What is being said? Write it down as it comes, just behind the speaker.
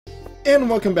And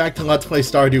welcome back to Let's Play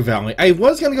Stardew Valley. I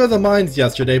was gonna go to the mines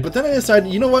yesterday, but then I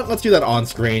decided, you know what, let's do that on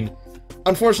screen.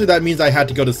 Unfortunately, that means I had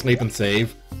to go to sleep and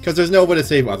save, because there's no way to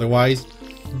save otherwise.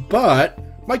 But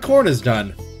my corn is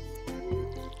done.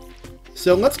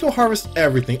 So let's go harvest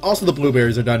everything. Also, the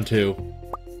blueberries are done too.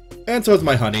 And so is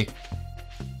my honey.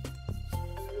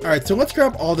 Alright, so let's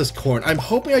grab all this corn. I'm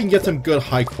hoping I can get some good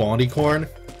high quality corn,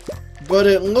 but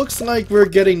it looks like we're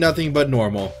getting nothing but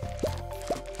normal.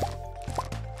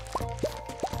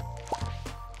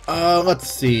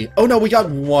 Let's see. Oh no, we got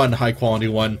one high quality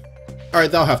one.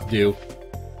 Alright, that'll have to do.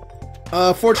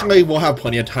 Fortunately, we'll have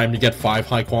plenty of time to get 5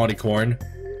 high quality corn.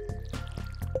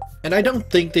 And I don't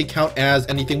think they count as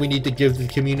anything we need to give to the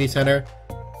community center.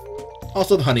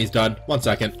 Also, the honey's done. 1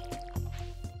 second.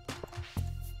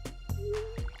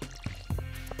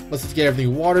 Let's just get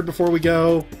everything watered before we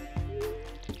go.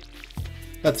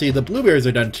 Let's see, the blueberries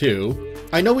are done too.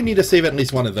 I know we need to save at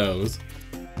least one of those.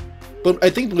 But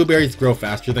I think blueberries grow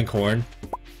faster than corn.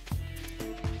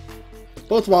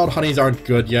 Both wild honeys aren't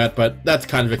good yet, but that's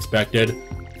kind of expected.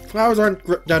 Flowers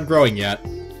aren't done growing yet.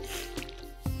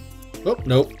 Oh,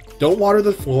 nope. Don't water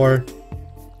the floor.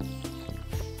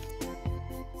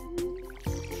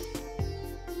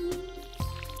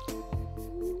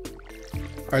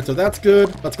 Alright, so that's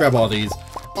good. Let's grab all these.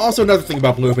 Also, another thing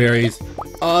about blueberries.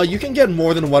 You can get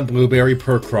more than 1 blueberry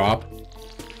per crop.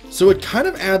 So it kind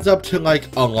of adds up to,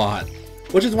 like, a lot.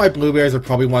 Which is why blueberries are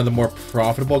probably one of the more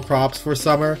profitable crops for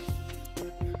summer.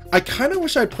 I kind of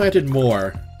wish I planted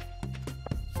more.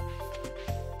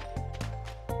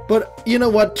 But, you know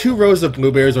what? 2 rows of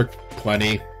blueberries are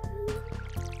plenty.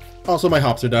 Also, my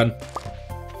hops are done.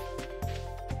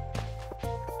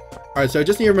 Alright, so I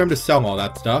just need to remember to sell all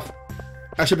that stuff.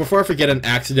 Actually, before I forget and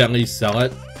accidentally sell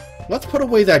it, let's put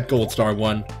away that gold star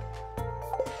one.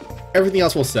 Everything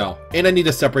else will sell. And I need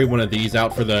to separate one of these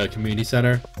out for the community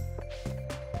center.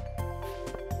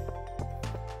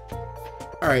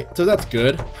 Alright, so that's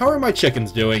good. How are my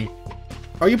chickens doing?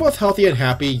 Are you both healthy and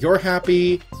happy? You're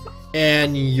happy,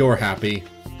 and you're happy.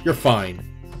 You're fine.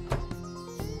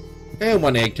 And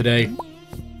 1 egg today.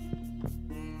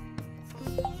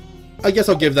 I guess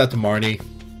I'll give that to Marnie.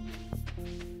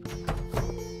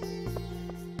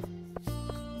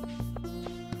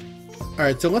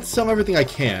 Alright, so let's sell everything I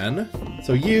can.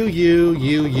 So you,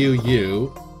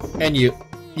 and you.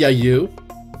 Yeah, you.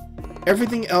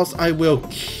 Everything else I will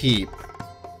keep.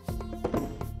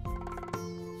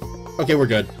 Okay, we're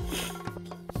good.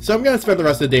 So I'm gonna spend the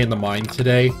rest of the day in the mines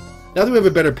today. Now that we have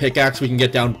a better pickaxe, we can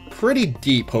get down pretty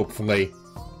deep, hopefully.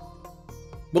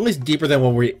 Well, at least deeper than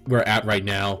what we're at right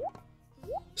now.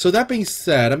 So that being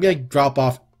said, I'm gonna drop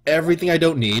off everything I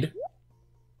don't need.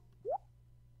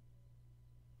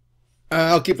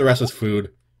 I'll keep the rest as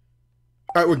food.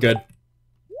 Alright, we're good.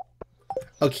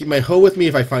 I'll keep my hoe with me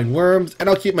if I find worms, and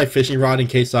I'll keep my fishing rod in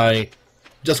case I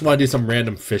just want to do some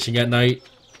random fishing at night.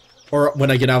 Or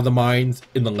when I get out of the mines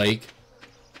in the lake.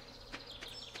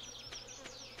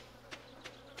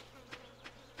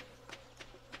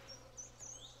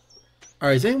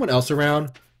 Alright, is anyone else around?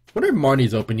 I wonder if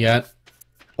Marnie's open yet.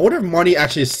 I wonder if Marnie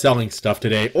actually is selling stuff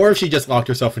today, or if she just locked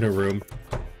herself in her room.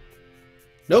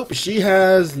 Nope, she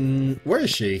has... Where is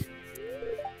she?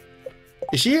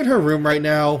 Is she in her room right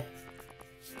now?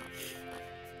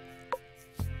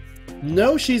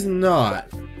 No, she's not.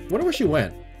 I wonder where she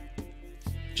went.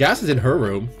 Jas is in her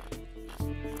room.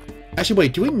 Actually,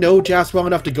 wait, do we know Jas well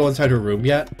enough to go inside her room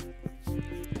yet?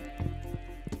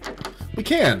 We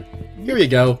can. Here you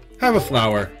go. Have a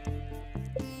flower.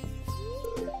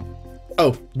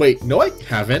 Oh, wait, no I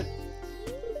haven't.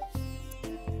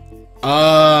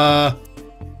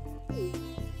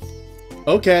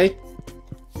 Okay.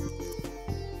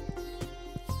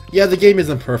 Yeah, the game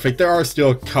isn't perfect. There are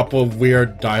still a couple of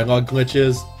weird dialogue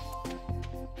glitches.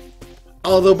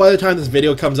 Although by the time this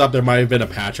video comes up, there might have been a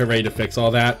patch already to fix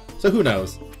all that. So who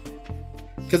knows?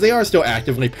 Because they are still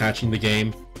actively patching the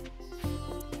game.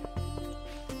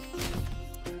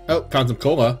 Oh, found some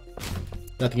cola.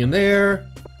 Nothing in there.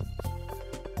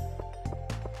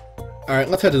 Alright,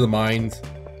 let's head to the mines.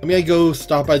 I'm gonna go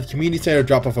stop by the community center,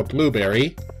 drop off a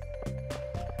blueberry.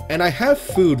 And I have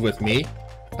food with me.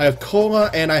 I have cola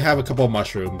and I have a couple of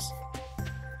mushrooms.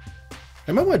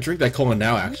 I might want to drink that cola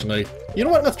now, actually. You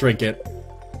know what? Let's drink it.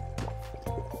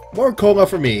 More cola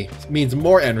for me means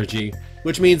more energy,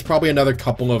 which means probably another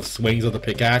couple of swings of the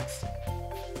pickaxe.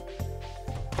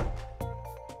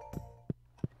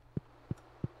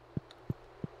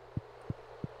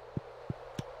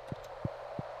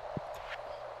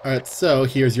 Alright, so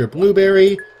here's your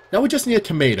blueberry. Now we just need a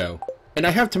tomato. And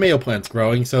I have tomato plants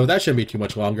growing, so that shouldn't be too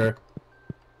much longer.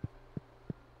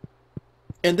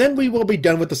 And then we will be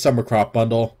done with the summer crop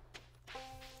bundle.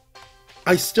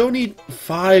 I still need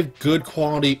 5 good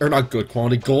quality, or not good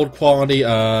quality, gold quality,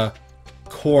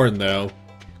 corn though.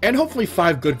 And hopefully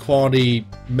 5 good quality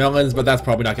melons, but that's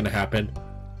probably not going to happen.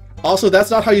 Also,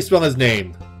 that's not how you spell his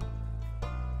name.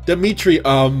 Dimitri, Do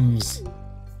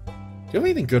you have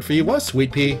anything good for you? What,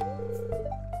 sweet pea?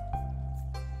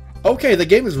 Okay, the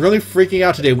game is really freaking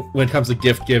out today when it comes to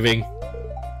gift giving.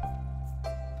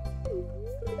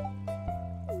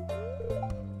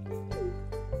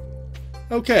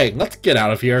 Okay, let's get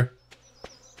out of here.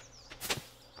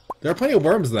 There are plenty of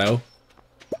worms, though.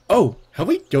 Oh, have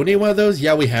we donated one of those?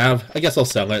 Yeah, we have. I guess I'll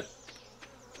sell it.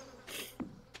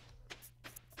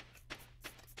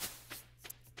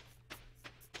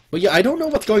 But yeah, I don't know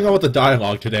what's going on with the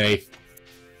dialogue today.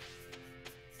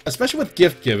 Especially with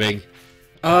gift giving.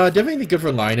 Do you have anything good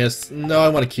for Linus? No, I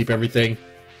want to keep everything.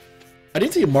 I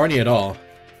didn't see Marnie at all.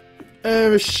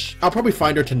 I'll probably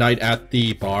find her tonight at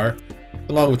the bar.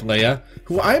 Along with Leia,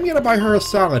 who I'm gonna buy her a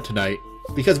salad tonight.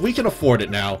 Because we can afford it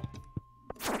now.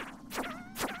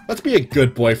 Let's be a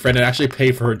good boyfriend and actually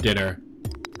pay for her dinner.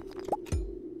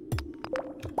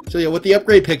 So yeah, with the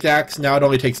upgrade pickaxe, now it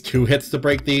only takes 2 hits to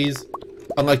break these.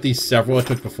 Unlike the several it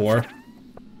took before.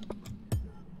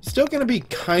 Still gonna be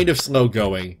kind of slow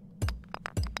going.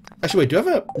 Actually, wait, do I have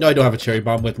a... No, I don't have a cherry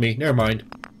bomb with me. Never mind.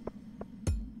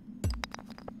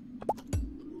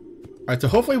 Alright, so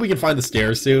hopefully we can find the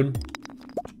stairs soon.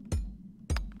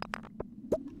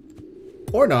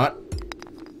 Or not.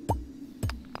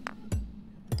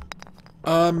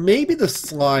 Maybe the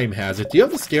slime has it. Do you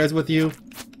have the stairs with you?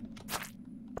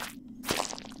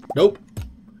 Nope.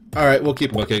 Alright, we'll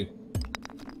keep looking.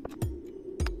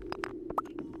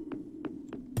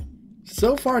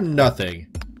 So far, nothing.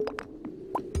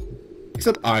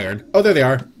 Except iron. Oh, there they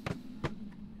are.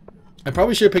 I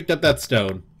probably should have picked up that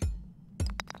stone.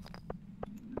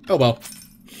 Oh well.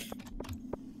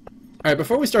 Alright,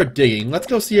 before we start digging, let's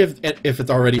go see if it's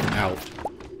already out.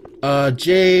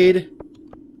 Jade.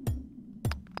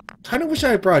 Kinda wish I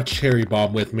had brought a cherry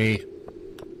bomb with me.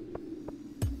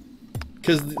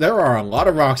 Because there are a lot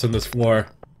of rocks on this floor.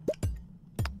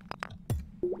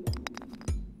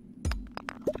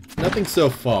 Nothing so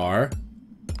far.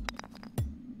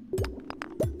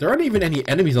 There aren't even any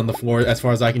enemies on the floor as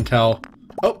far as I can tell.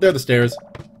 Oh, there are the stairs.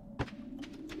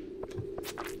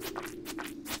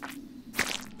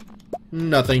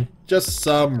 Nothing. Just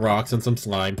some rocks and some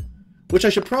slime. Which I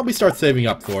should probably start saving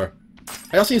up for.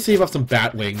 I also need to save up some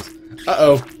bat wings.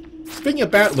 Uh-oh. Speaking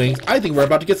of bat wings, I think we're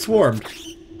about to get swarmed.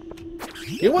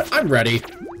 You know what? I'm ready.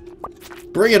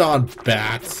 Bring it on,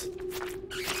 bats.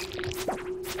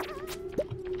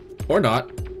 Or not.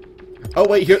 Oh,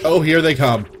 wait, here. Oh, here they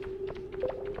come.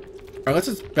 Alright, let's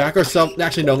just back ourselves.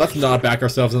 Actually, no, let's not back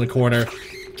ourselves in the corner.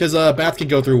 Because bats can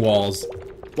go through walls.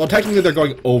 Well, technically, they're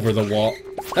going over the wall.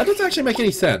 That doesn't actually make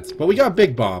any sense, but we got a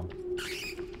big bomb.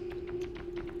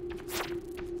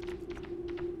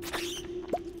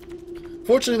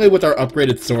 Fortunately, with our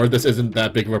upgraded sword, this isn't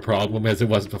that big of a problem as it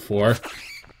was before.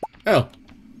 Oh.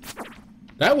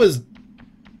 That was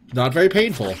not very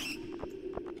painful.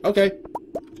 Okay.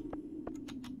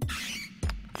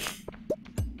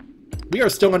 We are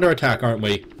still under attack, aren't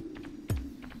we?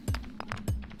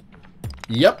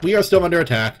 Yep, we are still under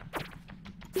attack.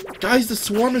 Guys, the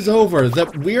swarm is over.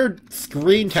 That weird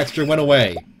screen texture went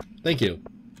away. Thank you.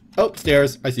 Oh,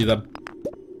 stairs. I see them.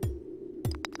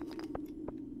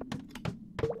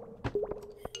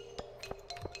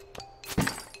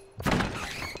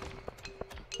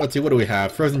 Let's see, what do we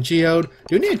have? Frozen Geode.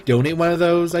 Do we need to donate one of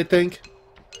those, I think?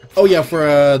 Oh yeah, for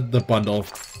the bundle.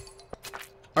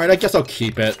 Alright, I guess I'll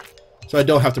keep it. So I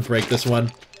don't have to break this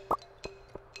one.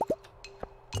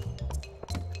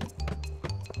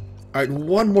 Alright,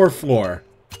 one more floor.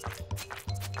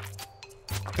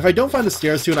 If I don't find the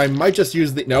stairs soon, I might just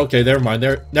use the... No, okay, never mind.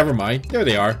 Never mind. There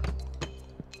they are.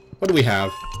 What do we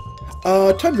have?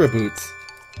 Tundra boots.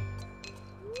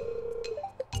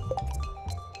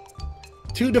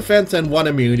 2 defense and 1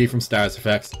 immunity from status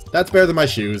effects. That's better than my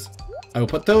shoes. I will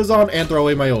put those on and throw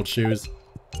away my old shoes.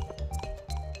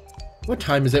 What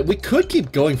time is it? We could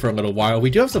keep going for a little while.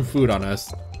 We do have some food on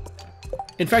us.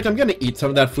 In fact, I'm gonna eat some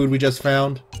of that food we just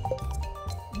found.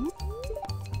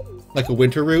 Like a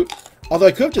winter root. Although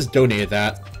I could have just donated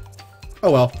that.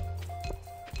 Oh well.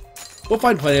 We'll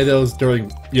find plenty of those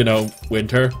during, you know,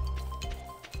 winter.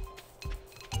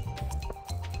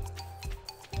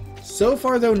 So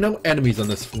far, though, no enemies on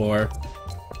this floor.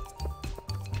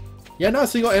 Yeah, not a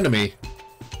single enemy.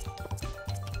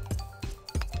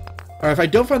 Alright, if I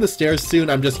don't find the stairs soon,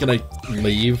 I'm just gonna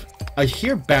leave. I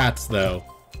hear bats, though.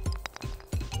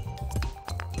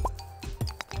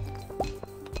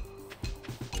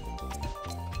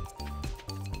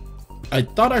 I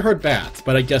thought I heard bats,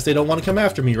 but I guess they don't want to come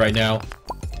after me right now.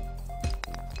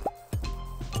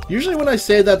 Usually when I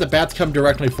say that, the bats come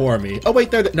directly for me. Oh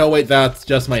wait, no wait, that's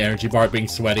just my energy bar being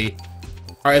sweaty.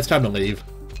 Alright, it's time to leave.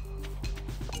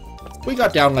 We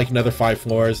got down like another 5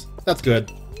 floors. That's good.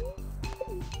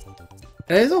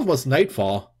 And it is almost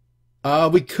nightfall.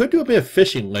 We could do a bit of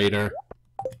fishing later.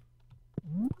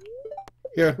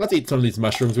 Here, let's eat some of these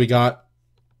mushrooms we got.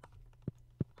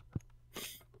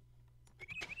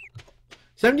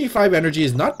 75 energy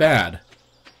is not bad.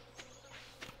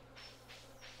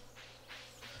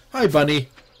 Hi, bunny.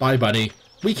 Bye, bunny.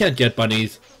 We can't get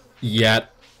bunnies.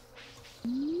 Yet.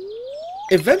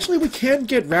 Eventually we can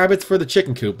get rabbits for the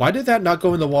chicken coop. Why did that not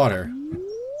go in the water?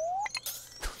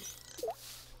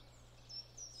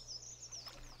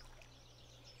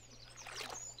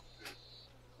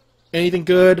 Anything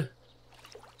good?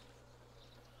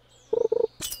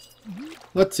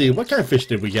 Let's see, what kind of fish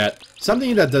did we get?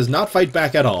 Something that does not fight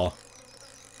back at all.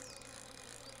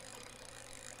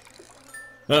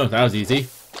 Oh, that was easy.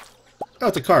 Oh,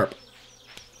 it's a carp.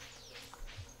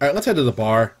 Alright, let's head to the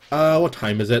bar. What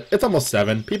time is it? It's almost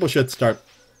 7. People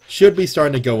should be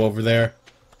starting to go over there.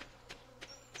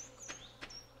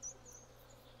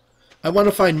 I want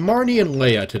to find Marnie and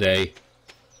Leia today.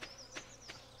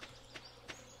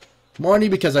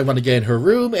 Marnie because I want to get in her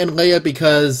room, and Leia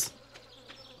because...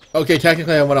 Okay,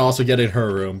 technically I want to also get in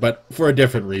her room, but for a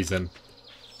different reason.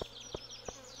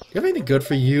 Do you have anything good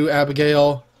for you,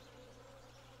 Abigail?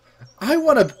 I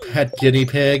want a pet guinea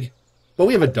pig, but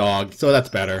we have a dog, so that's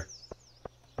better.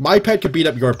 My pet could beat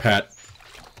up your pet.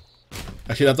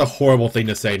 Actually, that's a horrible thing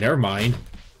to say. Never mind.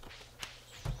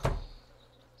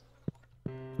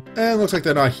 And looks like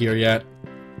they're not here yet.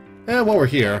 And while we're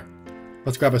here,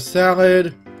 let's grab a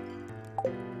salad.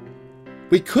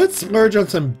 We could splurge on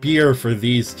some beer for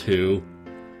these two,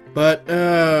 but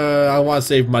I want to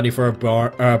save money for a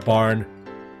barn.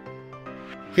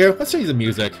 Here, let's change the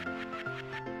music.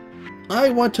 I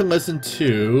want to listen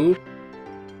to...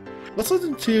 Let's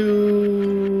listen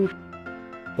to...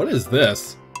 What is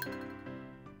this?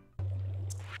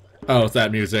 Oh, it's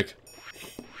that music.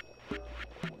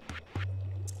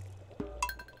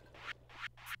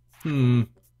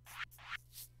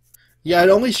 Yeah, it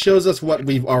only shows us what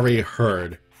we've already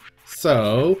heard.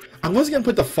 So, I was going to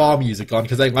put the fall music on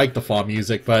because I like the fall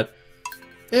music, but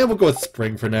we'll go with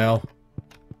spring for now.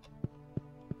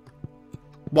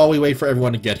 While we wait for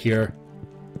everyone to get here.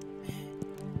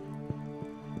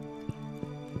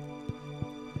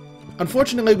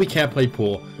 Unfortunately, we can't play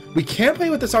pool. We can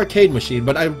play with this arcade machine,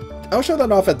 but I'll show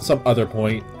that off at some other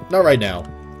point. Not right now.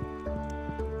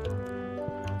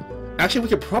 Actually, we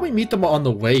could probably meet them on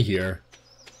the way here.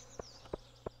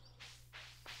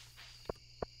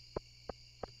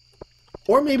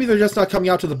 Or maybe they're just not coming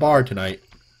out to the bar tonight.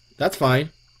 That's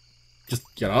fine. Just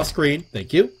get off screen.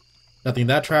 Thank you. Nothing in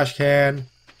that trash can.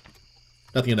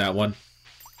 Nothing in that one.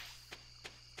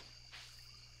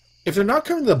 If they're not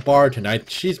coming to the bar tonight,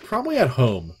 she's probably at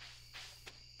home.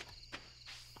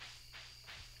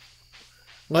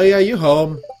 Leia, you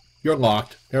home? You're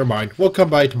locked. Never mind. We'll come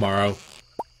by tomorrow.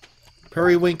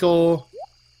 Periwinkle.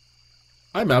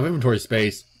 I'm out of inventory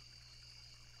space.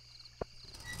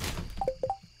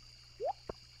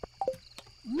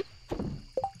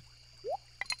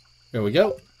 There we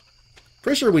go.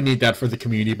 Pretty sure we need that for the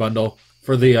community bundle.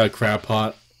 For the crab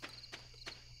pot.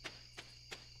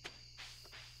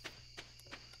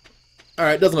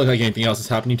 Alright, doesn't look like anything else is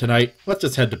happening tonight. Let's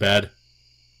just head to bed.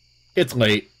 It's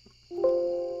late.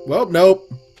 Well, nope.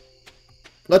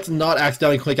 Let's not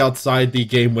accidentally click outside the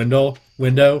game window.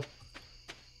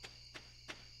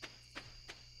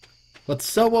 Let's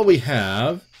sell what we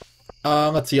have.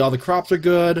 Let's see, all the crops are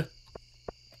good.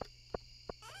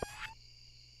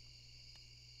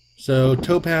 So,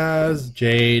 topaz,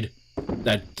 jade,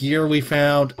 that gear we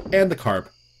found, and the carp.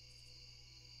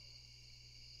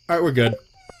 Alright, we're good.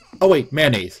 Oh wait,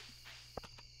 mayonnaise.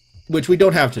 Which we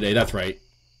don't have today, that's right.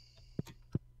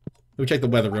 Let me check the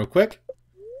weather real quick.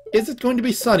 Is it going to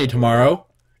be sunny tomorrow?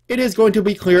 It is going to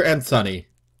be clear and sunny.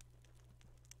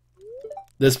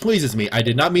 This pleases me. I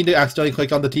did not mean to accidentally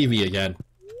click on the TV again.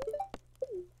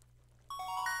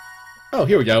 Oh,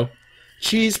 here we go.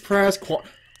 Cheese press...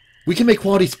 We can make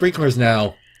quality sprinklers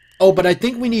now. Oh, but I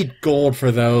think we need gold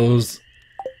for those.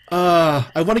 I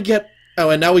want to get... Oh,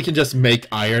 and now we can just make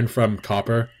iron from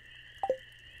copper.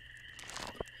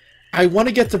 I want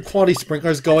to get some quality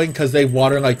sprinklers going because they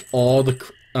water like all the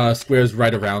squares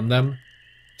right around them.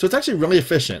 So it's actually really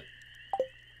efficient.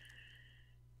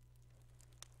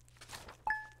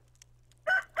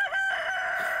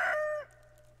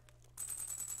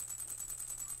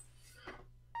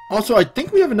 Also, I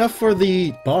think we have enough for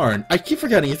the barn. I keep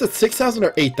forgetting, is it 6,000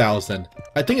 or 8,000?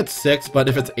 I think it's 6, but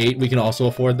if it's 8, we can also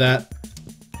afford that.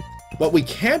 What we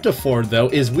can't afford, though,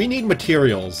 is we need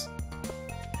materials.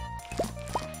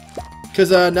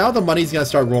 Because now the money's going to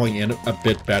start rolling in a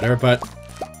bit better, but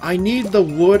I need the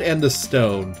wood and the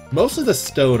stone. Mostly the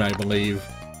stone, I believe.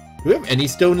 Do we have any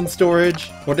stone in storage?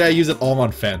 Or did I use it all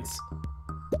on fence?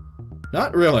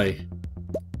 Not really.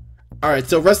 Alright,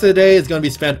 so rest of the day is going to be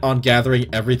spent on gathering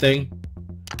everything.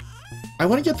 I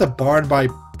want to get the barn by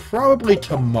probably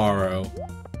tomorrow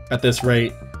at this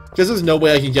rate. Because there's no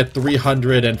way I can get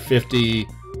 350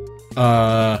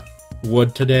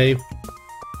 wood today.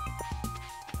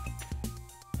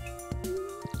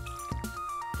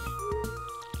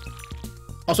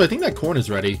 Also, I think that corn is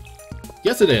ready.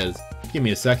 Yes, it is. Give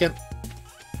me a second.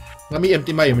 Let me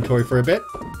empty my inventory for a bit.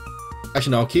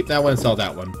 Actually, no, I'll keep that one and sell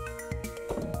that one.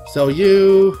 Sell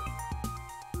you.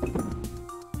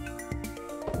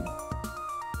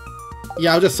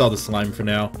 Yeah, I'll just sell the slime for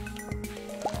now.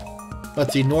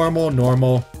 Let's see, normal,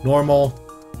 normal, normal.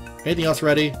 Anything else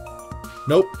ready?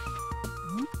 Nope.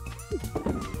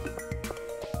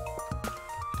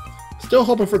 Still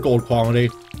hoping for gold quality.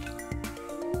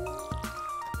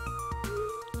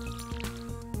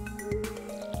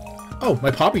 Oh,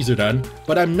 my poppies are done,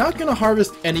 but I'm not gonna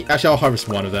harvest any. Actually, I'll harvest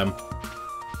one of them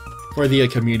for the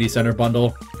community center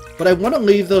bundle, but I want to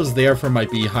leave those there for my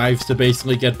beehives to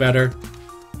basically get better.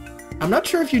 I'm not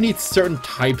sure if you need certain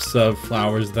types of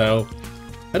flowers, though.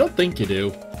 I don't think you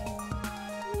do.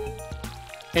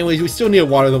 Anyways, we still need to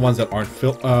water the ones that aren't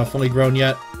fully grown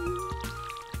yet.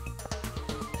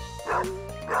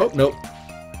 Oh, nope.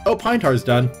 Oh, pine tar's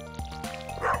done.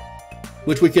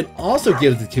 Which we can also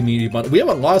give the community bundle. We have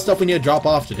a lot of stuff we need to drop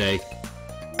off today.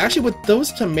 Actually, with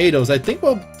those tomatoes, I think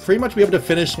we'll pretty much be able to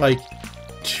finish, like,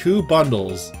 2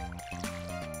 bundles.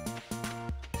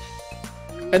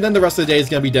 And then the rest of the day is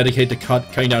going to be dedicated to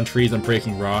cutting down trees and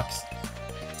breaking rocks.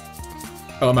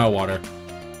 Oh, I'm out of water.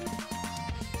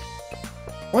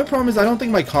 Only problem is I don't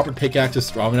think my copper pickaxe is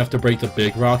strong enough to break the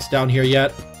big rocks down here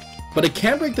yet. But it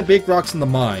can break the big rocks in the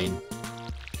mine.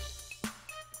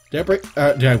 Did I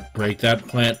break that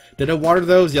plant? Did I water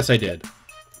those? Yes, I did.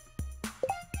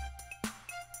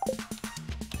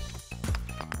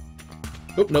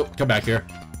 Oh, nope, come back here.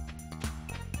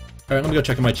 Alright, let me go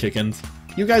check on my chickens.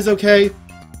 You guys okay?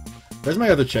 Where's my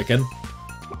other chicken?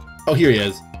 Oh, here he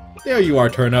is. There you are,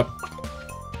 Turnip.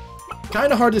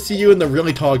 Kinda hard to see you in the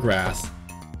really tall grass.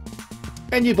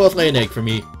 And you both lay an egg for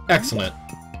me. Excellent.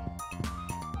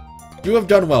 You have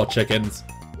done well, chickens.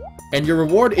 And your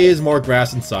reward is more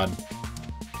grass and sun.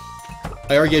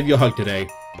 I already gave you a hug today.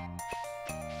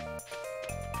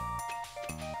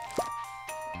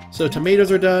 So tomatoes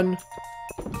are done.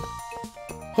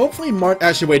 Hopefully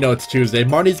actually wait, no, it's Tuesday.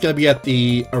 Marnie's gonna be at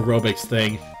the aerobics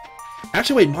thing.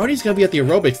 Actually wait, Marnie's gonna be at the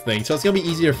aerobics thing, so it's gonna be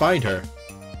easier to find her.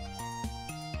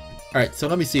 Alright, so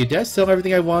let me see. Did I sell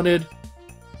everything I wanted?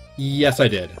 Yes, I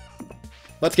did.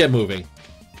 Let's get moving.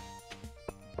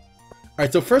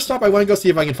 Alright, so first off, I want to go see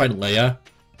if I can find Leia.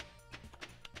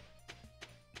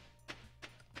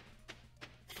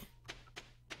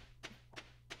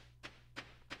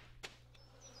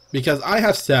 Because I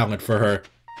have salad for her.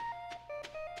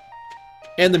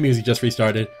 And the music just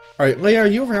restarted. Alright, Leia, are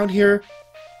you around here?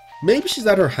 Maybe she's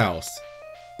at her house.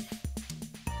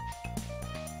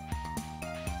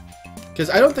 Because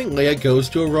I don't think Leia goes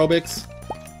to aerobics.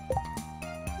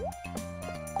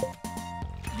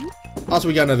 Also,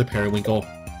 we got another periwinkle.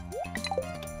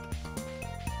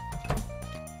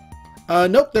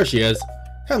 Nope, there she is.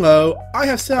 Hello, I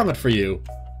have salad for you.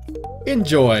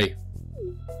 Enjoy.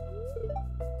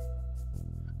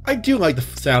 I do like the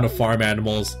sound of farm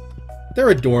animals. They're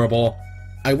adorable.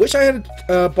 I wish I had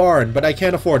a barn, but I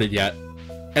can't afford it yet.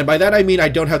 And by that I mean I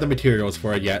don't have the materials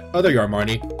for it yet. Oh, there you are,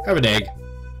 Marnie. Have an egg.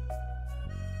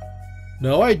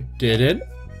 No, I didn't.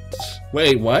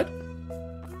 Wait, what?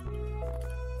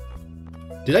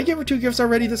 Did I give her 2 gifts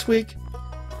already this week?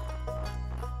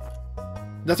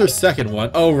 That's her second one.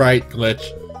 Oh, right,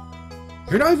 glitch.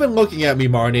 You're not even looking at me,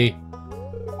 Marnie.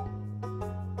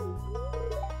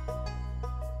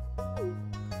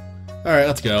 Alright,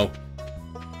 let's go.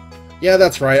 Yeah,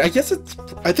 that's right. I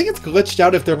think it's glitched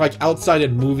out if they're, like, outside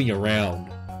and moving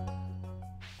around.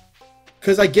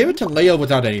 Because I gave it to Leo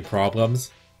without any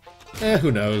problems.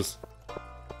 Who knows.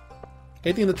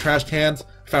 Anything in the trash cans?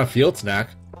 I found a field snack.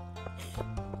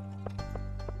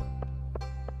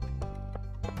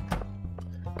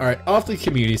 Alright, off to the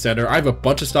community center. I have a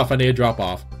bunch of stuff I need to drop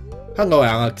off. Hello,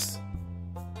 Alex.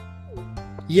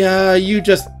 Yeah, you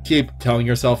just keep telling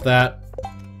yourself that.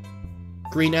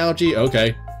 Green algae?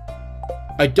 Okay.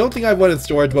 I don't think I have one in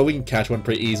storage, but we can catch one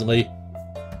pretty easily.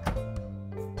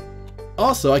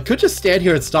 Also, I could just stand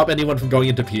here and stop anyone from going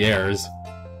into Pierre's.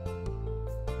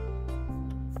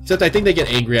 Except I think they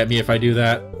get angry at me if I do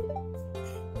that.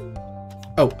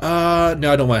 Oh,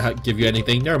 no, I don't want to give you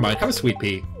anything. Never mind, have a sweet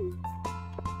pea.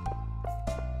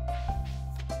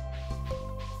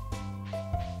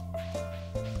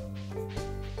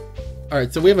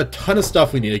 Alright, so we have a ton of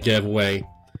stuff we need to give away.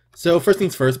 So, first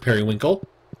things first, Periwinkle.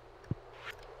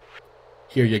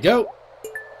 Here you go.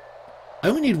 I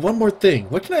only need one more thing.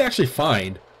 What can I actually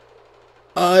find?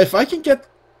 If I can get...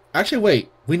 Actually, wait.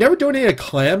 We never donated a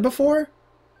clam before?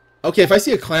 Okay, if I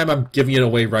see a clam, I'm giving it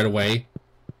away right away.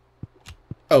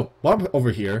 Oh, while I'm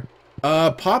over here.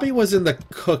 Poppy was in the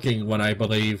cooking one, I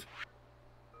believe.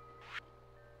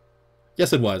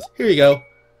 Yes, it was. Here you go.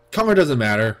 Color doesn't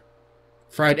matter.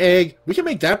 Fried egg. We can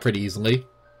make that pretty easily.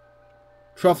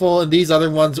 Truffle and these other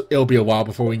ones, it'll be a while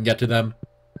before we can get to them.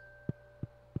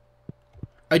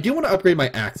 I do want to upgrade my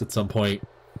axe at some point.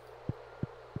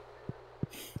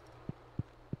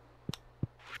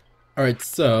 Alright,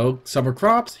 so, summer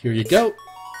crops, here you go.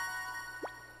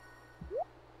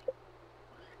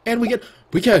 And we get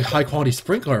a high quality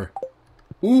sprinkler.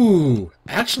 Ooh,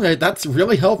 actually that's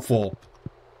really helpful.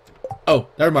 Oh,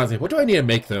 that reminds me, what do I need to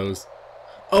make those?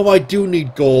 Oh, I do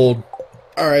need gold.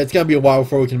 Alright, it's gonna be a while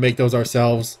before we can make those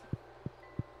ourselves.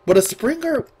 But a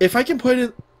sprinkler, if I can put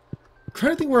it... I'm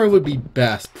trying to think where it would be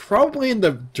best. Probably in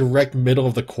the direct middle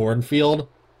of the cornfield.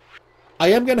 I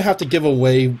am gonna have to give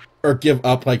away, or give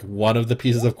up like one of the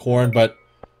pieces of corn, but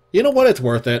you know what, it's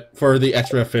worth it for the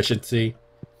extra efficiency.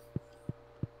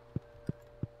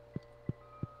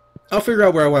 I'll figure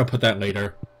out where I want to put that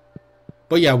later.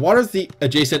 But yeah, water's the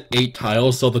adjacent 8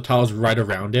 tiles, so the tiles right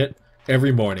around it,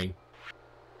 every morning.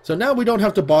 So now we don't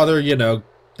have to bother, you know,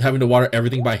 having to water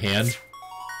everything by hand.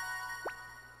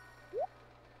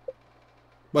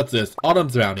 What's this?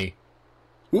 Autumn's Bounty.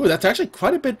 Ooh, that's actually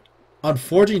quite a bit on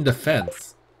forging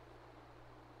defense.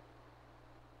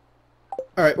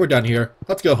 Alright, we're done here.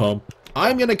 Let's go home.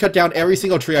 I'm gonna cut down every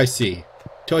single tree I see.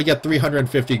 Till I get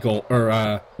 350 gold,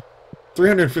 or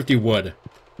 350 wood.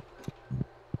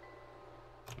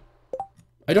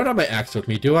 I don't have my axe with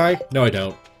me, do I? No, I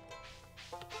don't.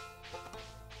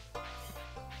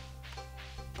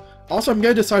 Also, I'm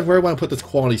gonna decide where I want to put this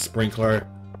quality sprinkler.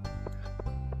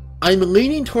 I'm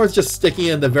leaning towards just sticking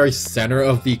it in the very center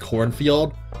of the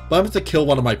cornfield, but I'm going to kill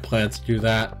one of my plants to do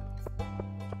that.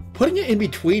 Putting it in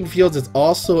between fields is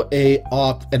also an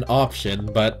option,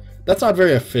 but that's not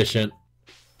very efficient.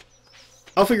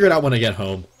 I'll figure it out when I get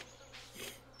home.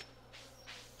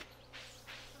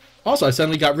 Also, I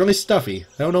suddenly got really stuffy.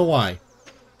 I don't know why.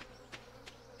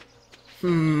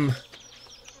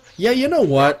 Yeah, you know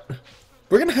what?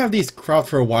 We're gonna have these crops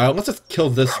for a while. Let's just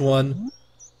kill this one.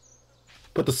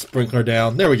 Put the sprinkler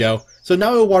down. There we go. So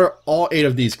now we'll water all 8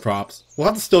 of these crops. We'll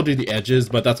have to still do the edges,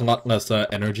 but that's a lot less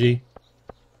energy.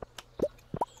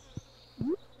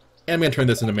 And I'm gonna turn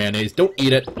this into mayonnaise. Don't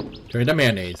eat it. Turn it into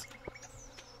mayonnaise.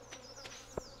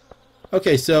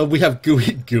 Okay, so we have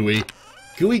gooey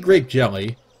grape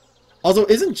jelly. Also,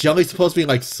 isn't jelly supposed to be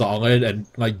like solid and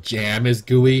like jam is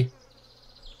gooey?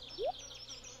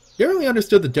 Never really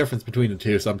understood the difference between the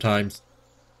two sometimes.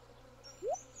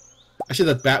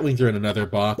 Actually, that bat wings are in another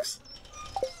box.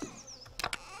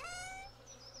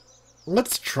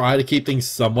 Let's try to keep things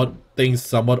somewhat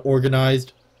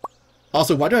organized.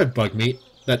 Also, why do I have bug meat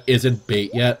that isn't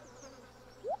bait yet?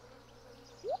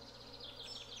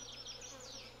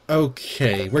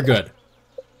 Okay, we're good.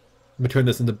 Let me turn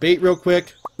this into bait real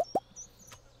quick.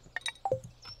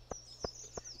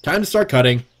 Time to start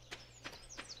cutting.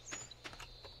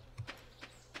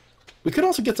 We could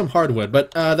also get some hardwood, but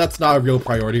that's not a real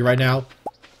priority right now.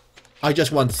 I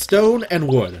just want stone and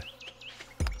wood.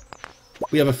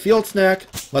 We have a field snack.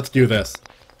 Let's do this.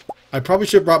 I probably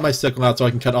should have brought my sickle out so I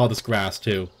can cut all this grass,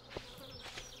 too.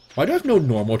 Why do I have no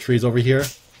normal trees over here?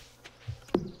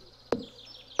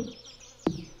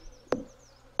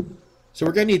 So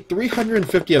we're going to need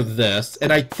 350 of this,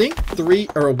 and I think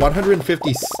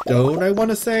 150 stone, I want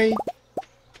to say?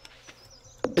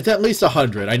 It's at least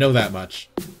 100, I know that much.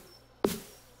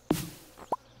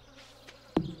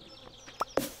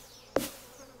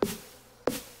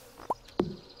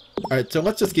 Alright, so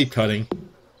let's just keep cutting.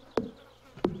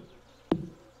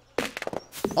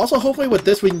 Also, hopefully with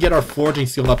this we can get our forging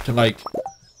skill up to, like,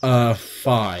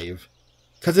 5.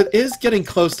 Because it is getting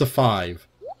close to 5.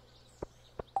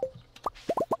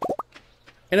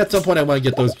 And at some point I want to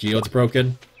get those geodes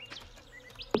broken.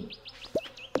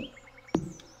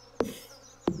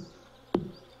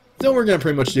 So we're going to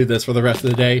pretty much do this for the rest of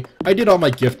the day. I did all my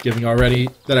gift giving already,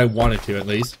 that I wanted to at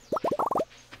least.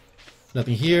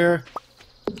 Nothing here.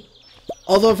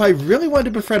 Although if I really wanted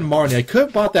to befriend Marnie, I could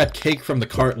have bought that cake from the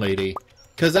cart lady.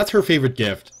 Because that's her favorite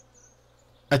gift.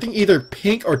 I think either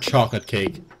pink or chocolate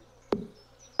cake.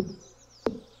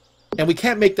 And we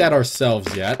can't make that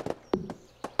ourselves yet.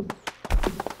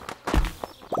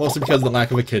 Mostly because of the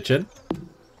lack of a kitchen.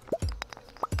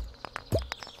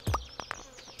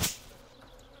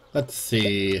 Let's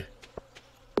see.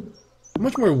 How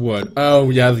much more wood? Oh,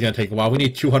 yeah, this is going to take a while. We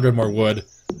need 200 more wood.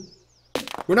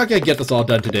 We're not going to get this all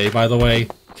done today, by the way.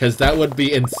 Because that would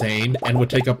be insane and would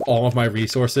take up all of my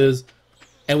resources.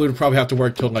 And we would probably have to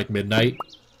work till like midnight.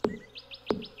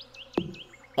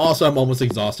 Also, I'm almost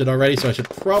exhausted already, so I should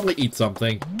probably eat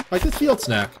something. Like this field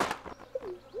snack.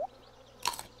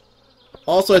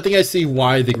 Also, I think I see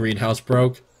why the greenhouse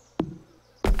broke.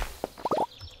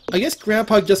 I guess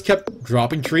Grandpa just kept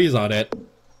dropping trees on it.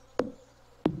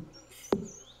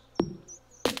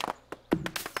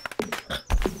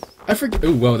 I forget.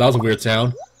 Ooh, whoa, that was a weird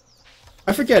sound.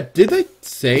 I forget, did they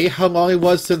say how long it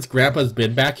was since Grandpa's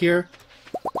been back here?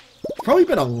 It's probably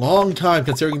been a long time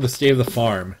considering the state of the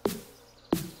farm.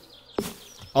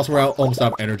 Also, we're almost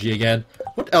out of energy again.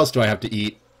 What else do I have to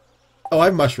eat? Oh, I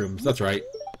have mushrooms. That's right.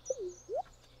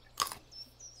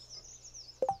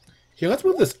 Here, let's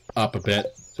move this up a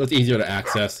bit so it's easier to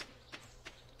access.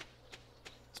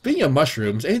 Speaking of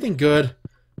mushrooms, anything good?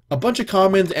 A bunch of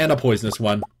commons and a poisonous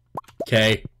one.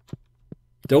 Okay.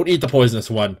 Don't eat the poisonous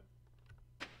one.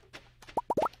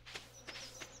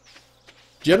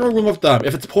 General rule of thumb,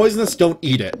 if it's poisonous, don't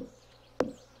eat it.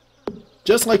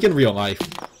 Just like in real life.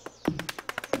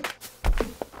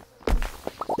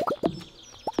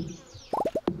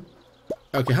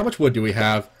 Okay, how much wood do we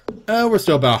have? We're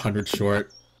still about 100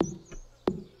 short.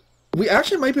 We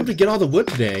actually might be able to get all the wood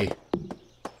today.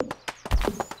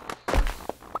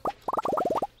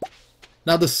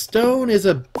 Now, the stone is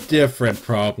a different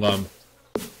problem.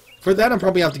 For that, I'm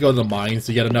probably have to go to the mines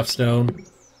to get enough stone.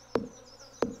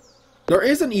 There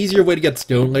is an easier way to get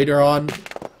stone later on.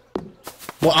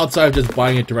 Well, outside of just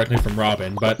buying it directly from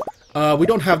Robin, but we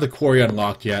don't have the quarry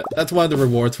unlocked yet. That's one of the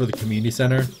rewards for the community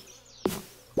center.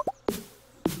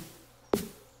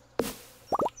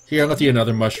 Here, let's eat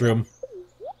another mushroom.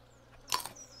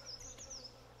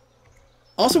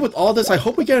 Also, with all this, I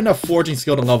hope we get enough forging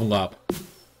skill to level up.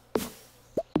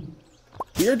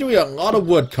 We are doing a lot of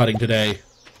wood cutting today.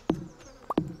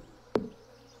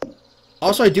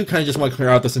 Also, I do kind of just want to clear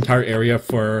out this entire area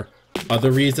for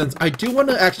other reasons. I do want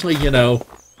to actually, you know,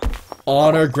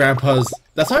 honor Grandpa's...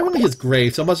 That's not really his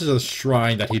grave, so much as a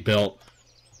shrine that he built.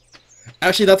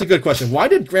 Actually, that's a good question. Why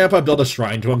did Grandpa build a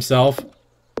shrine to himself?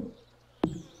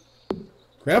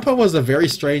 Grandpa was a very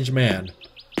strange man.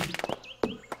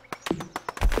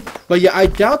 But yeah, I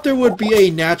doubt there would be a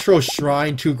natural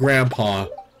shrine to Grandpa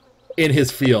in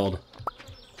his field.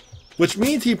 Which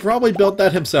means he probably built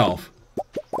that himself.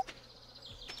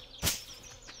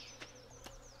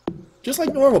 Just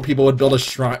like normal people would build a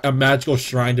shrine, a magical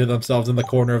shrine to themselves in the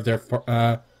corner of their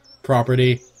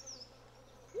property.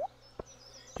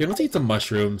 Here, let's eat some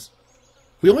mushrooms.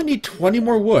 We only need 20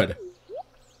 more wood.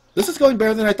 This is going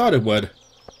better than I thought it would.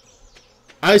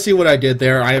 I see what I did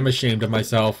there. I am ashamed of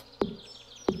myself.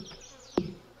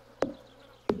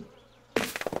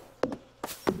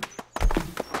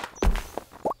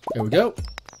 There we go.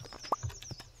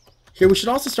 Here, we should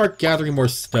also start gathering more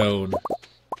stone.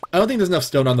 I don't think there's enough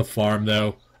stone on the farm,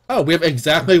 though. Oh, we have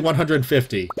exactly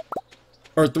 150.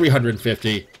 Or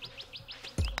 350.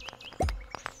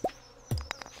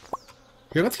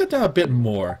 Here, let's get down a bit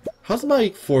more. How's my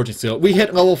forging skill? We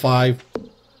hit level 5.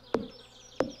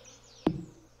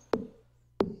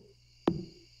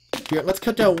 Here, let's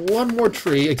cut down one more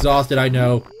tree. Exhausted, I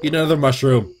know. Eat another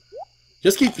mushroom.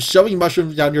 Just keep shoving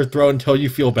mushrooms down your throat until you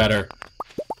feel better.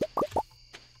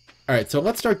 Alright, so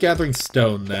let's start gathering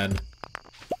stone, then.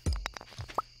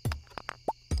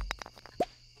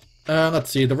 Let's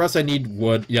see. The rest I need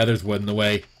wood. Yeah, there's wood in the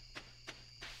way.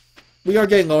 We are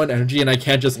getting low on energy, and I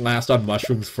can't just last on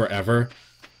mushrooms forever.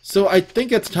 So I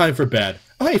think it's time for bed.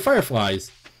 Oh, hey,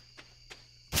 fireflies!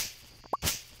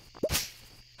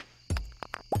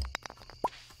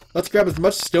 Let's grab as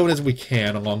much stone as we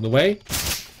can along the way.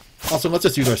 Also, let's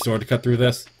just use our sword to cut through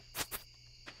this.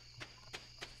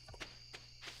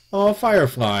 Oh,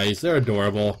 fireflies. They're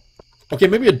adorable. Okay,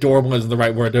 maybe adorable isn't the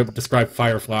right word to describe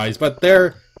fireflies, but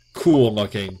they're cool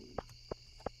looking.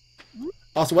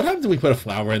 Also, what happens if we put a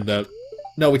flower in the...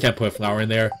 No, we can't put a flower in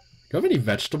there. Do you have any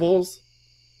vegetables?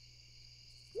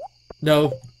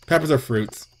 No. Peppers are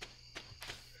fruits.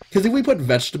 Because if we put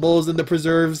vegetables in the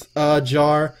preserves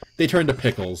jar, they turn to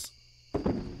pickles.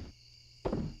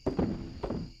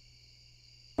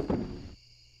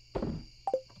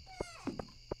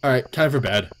 Alright, time for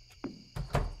bed.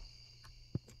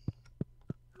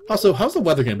 Also, how's the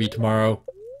weather gonna be tomorrow?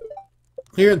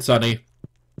 Clear and sunny.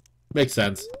 Makes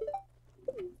sense.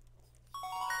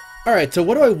 Alright, so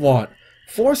what do I want?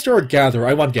 Forester or Gatherer?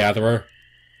 I want Gatherer.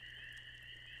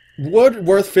 Wood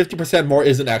worth 50% more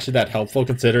isn't actually that helpful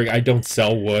considering I don't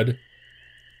sell wood.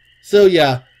 So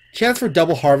yeah, chance for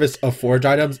double harvest of forage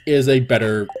items is a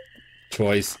better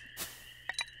choice.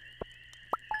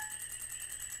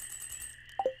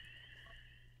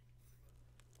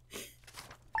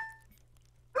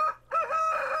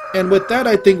 And with that,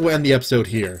 I think we'll end the episode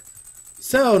here.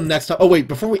 So, next time... Oh wait,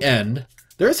 before we end,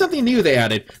 there is something new they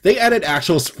added. They added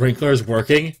actual sprinklers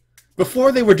working.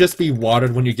 Before, they would just be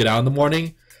watered when you get out in the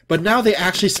morning, but now they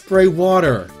actually spray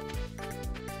water.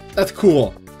 That's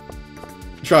cool.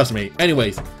 Trust me.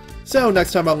 Anyways, so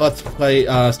next time on Let's Play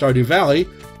Stardew Valley,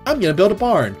 I'm gonna build a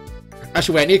barn.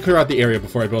 Actually, wait, I need to clear out the area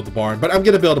before I build the barn, but I'm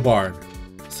gonna build a barn.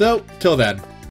 So, till then.